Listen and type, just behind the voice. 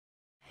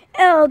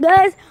Hello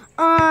guys,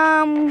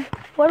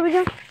 what are we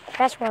doing?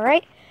 Basketball,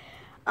 right?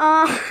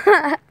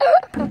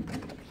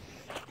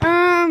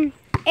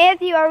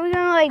 Anthony, are we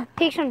gonna like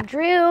take some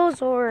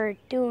drills or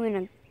doing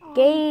a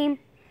game?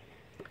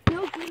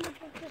 No game,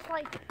 just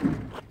like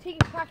taking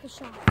practice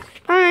shots.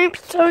 Alright,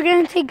 so we're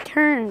gonna take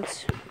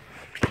turns.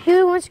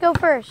 Who wants to go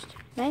first?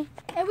 Me?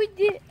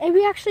 And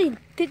we actually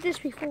did this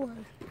before.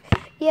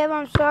 Yeah, but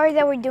I'm sorry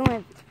that we're doing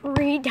it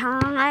 3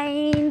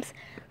 times.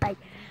 Like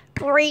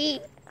 3.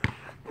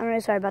 I'm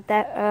really sorry about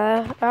that.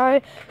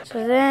 Alright,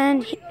 so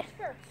then,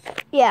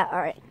 yeah,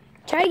 alright.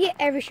 Try to get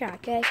every shot,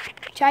 okay?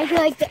 Try to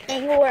get like the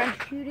angle where I'm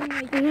shooting.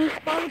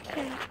 Like, follow the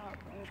camera.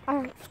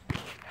 Alright.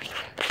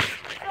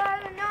 No,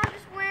 I'm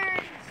just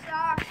wearing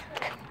socks.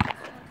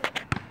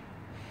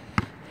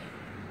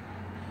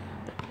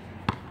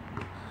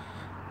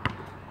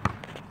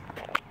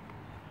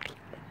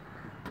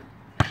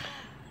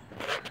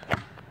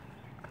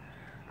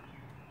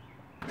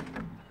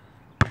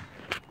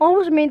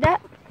 Almost made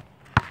that.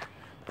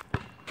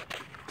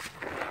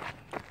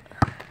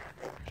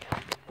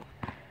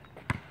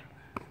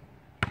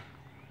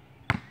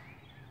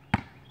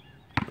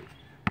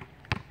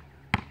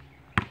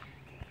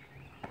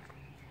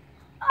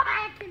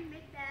 I can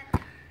make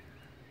that.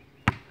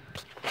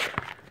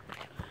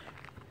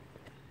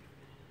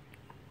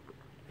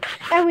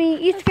 And we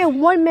each get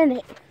 1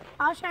 minute.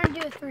 I was trying to do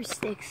a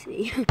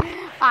 360.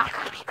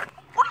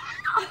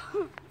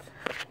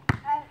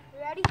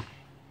 Ready?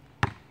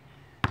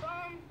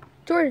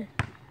 Jordan.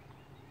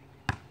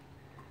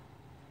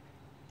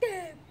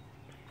 I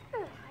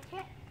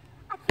can't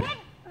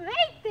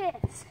make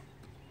this.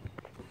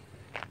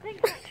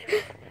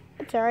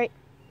 It's alright.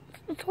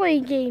 It's only a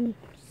game.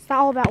 It's not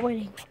all about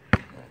winning.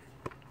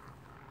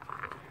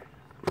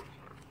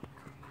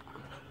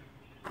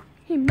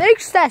 He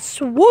makes that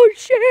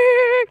swooshing!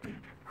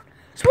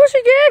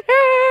 Swooshing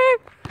in!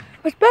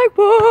 It's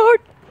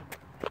backboard!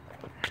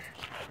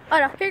 Oh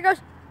no, here it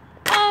goes.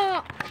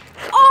 Oh!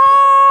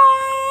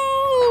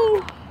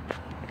 Oh!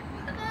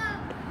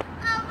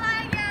 Oh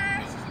my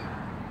gosh.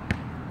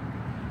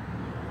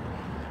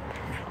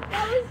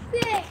 That was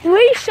sick. The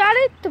way you shot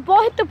it, the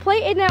ball hit the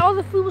plate and then all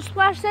the food was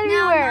splashed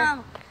everywhere.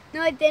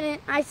 No, it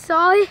didn't. I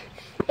saw it.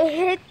 It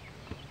hit.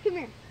 Come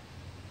here.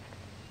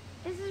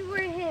 This is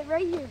where it hit,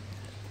 right here.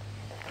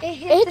 It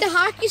hit the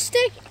hockey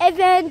stick and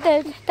then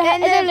the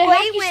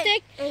hockey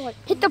stick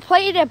hit the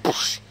plate and then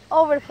poosh,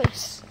 all over the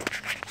place.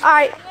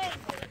 Alright,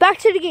 back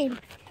to the game.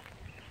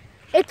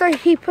 It's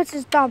like he puts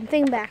his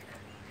thing back.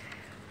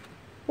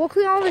 We'll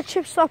clean all the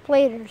chips up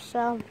later,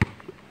 so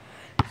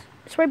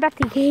it's right back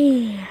to the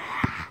game.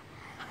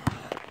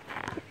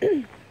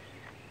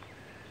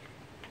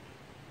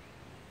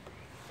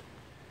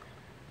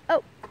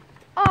 Oh.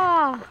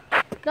 Ah.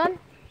 Done?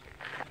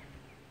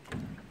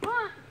 Come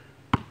on.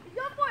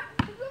 Go for it.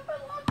 Go for a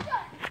long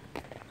shot.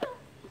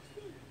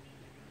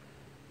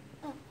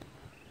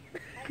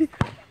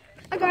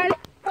 I got it.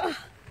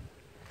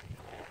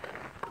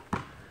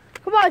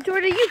 Come on,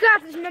 Jordan, you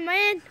got this, my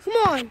man. Come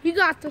on, you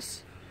got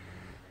this.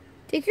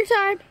 Take your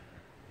time.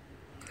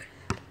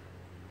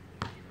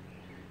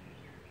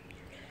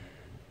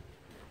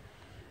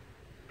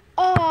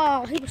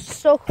 Oh, he was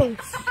so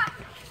close.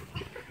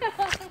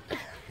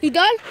 You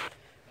done?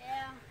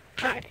 Yeah.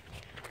 Alright,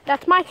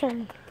 that's my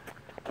turn.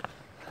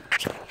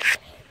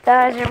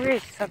 Guys, I really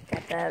sucked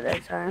at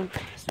that time.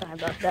 Sorry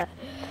about that.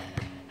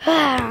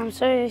 I'm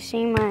sorry to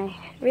see my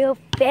real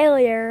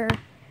failure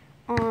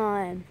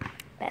on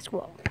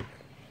basketball.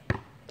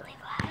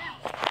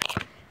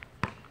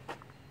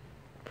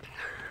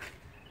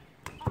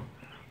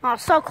 Oh,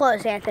 so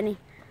close, Anthony.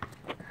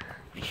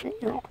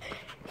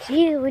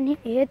 See, when you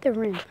hit the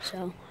rim,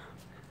 so.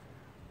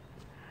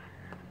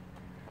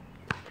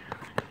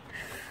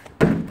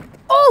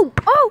 Oh!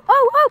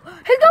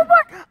 Hey, go for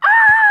it!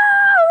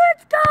 Oh,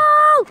 let's go!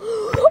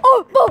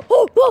 Oh!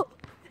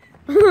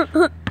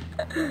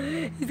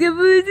 He's gonna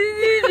put it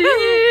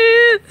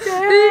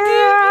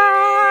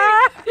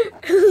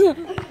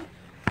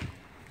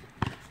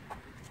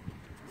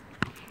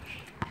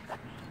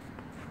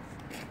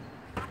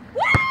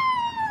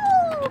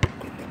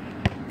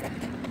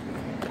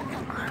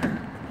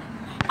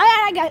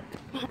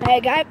I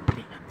got it.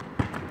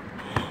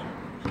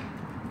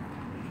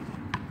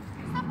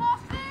 Stop,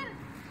 Austin.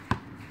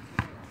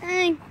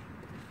 Hey.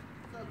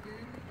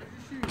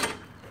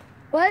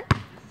 What?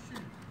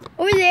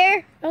 Over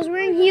there. I was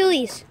wearing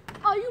Heelys.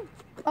 Oh, you.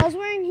 I was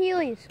wearing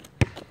Heelys.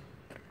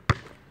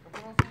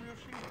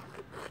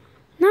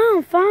 No,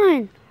 I'm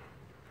fine.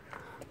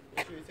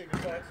 So you take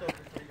your socks off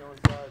before you go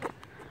inside.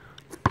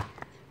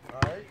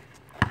 Alright?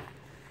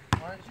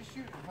 Why aren't you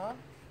shooting, huh?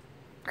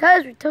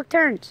 Because we took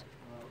turns.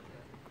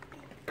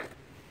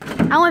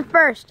 I went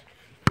first.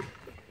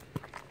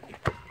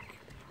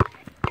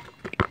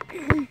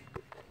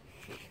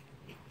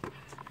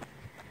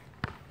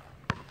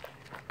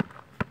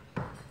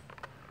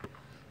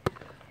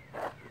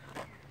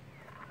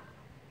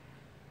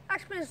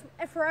 Actually, it's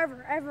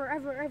forever, ever.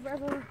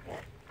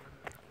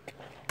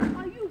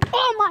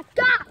 Oh my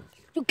God!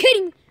 You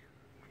kidding?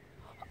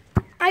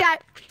 I got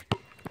it.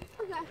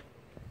 Okay.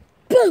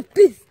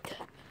 Puppies.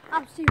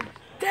 I'm serious.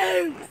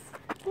 Dogs.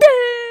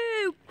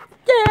 Dogs.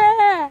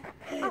 Yeah.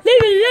 Leave a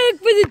leg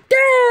for the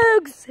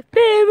dogs.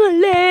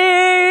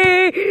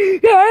 Family.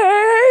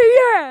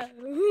 Yeah.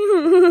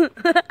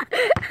 Dogs.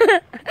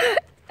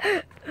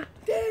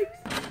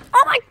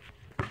 Oh my.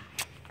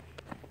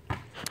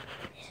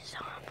 This is so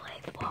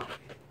unbelievable.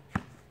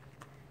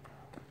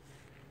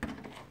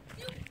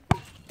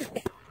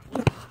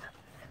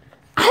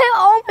 I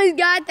almost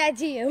got that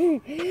to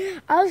you.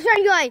 I was trying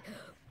to go like.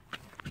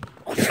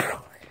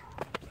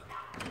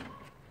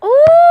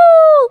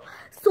 Ooh,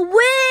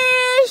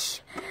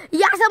 swish!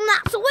 Yes, I'm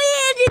not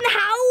swish in the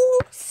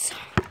house.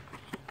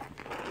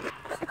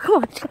 Come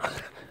on, let's go.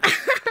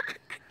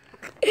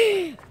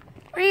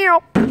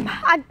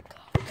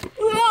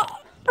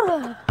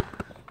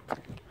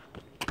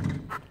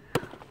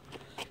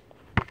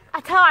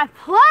 That's how I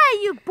play,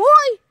 you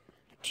boy.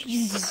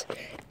 Jesus,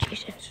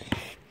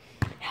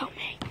 help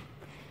me.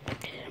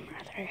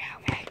 Brother,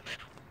 help me.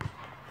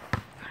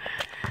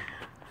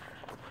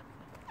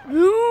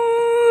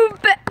 Move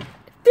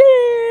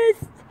this.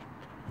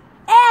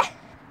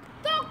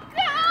 Don't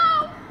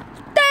go!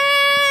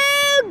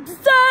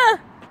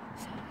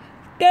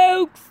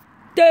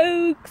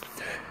 Dogs.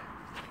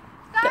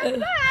 Stand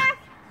back!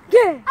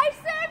 Yeah. I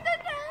saved the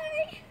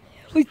day!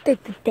 We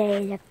saved the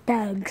day of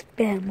Dogs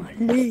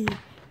family.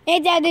 Hey,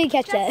 Dad, did you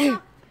catch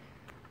that?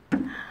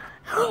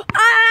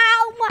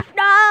 Ow, my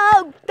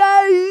dog!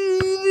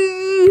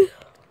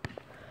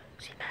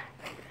 See that?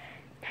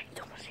 Now you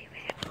don't see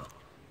that.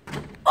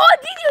 Oh,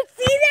 did you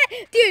see that,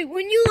 dude?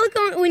 When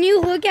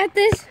you look at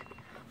this,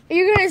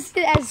 you're gonna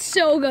see that's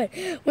so good.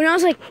 When I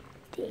was like,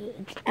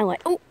 I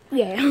went, oh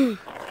yeah.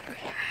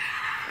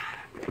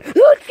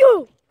 Let's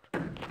go,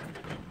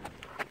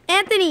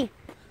 Anthony.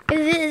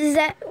 Is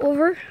that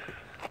over?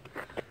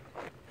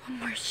 One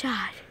more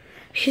shot.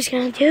 She's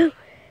gonna do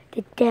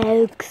the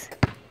dogs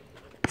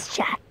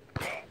shot.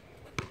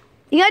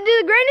 You gotta do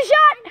the greatest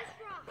shot.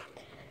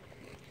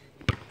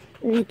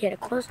 Let me get it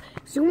close.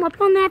 Zoom up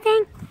on that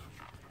thing.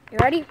 You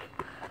ready?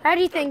 How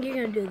do you think you're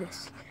gonna do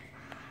this?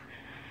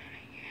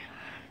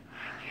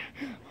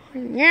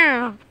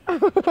 Yeah.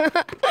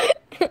 Alright,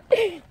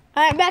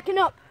 backing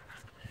up.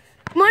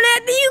 Come on,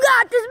 Anthony, you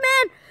got this,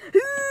 man.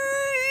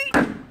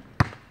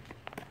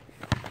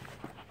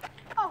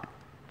 Oh.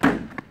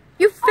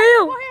 You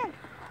fail. Go ahead.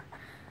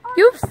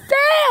 You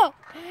fail.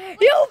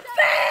 You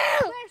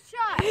fail. Last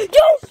shot. You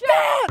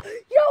fail.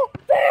 You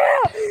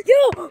fail.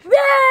 You Do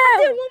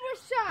fail. one more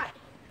shot.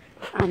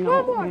 I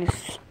know. One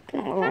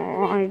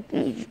more. I need to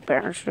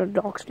embarrass the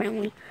Dogs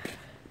family.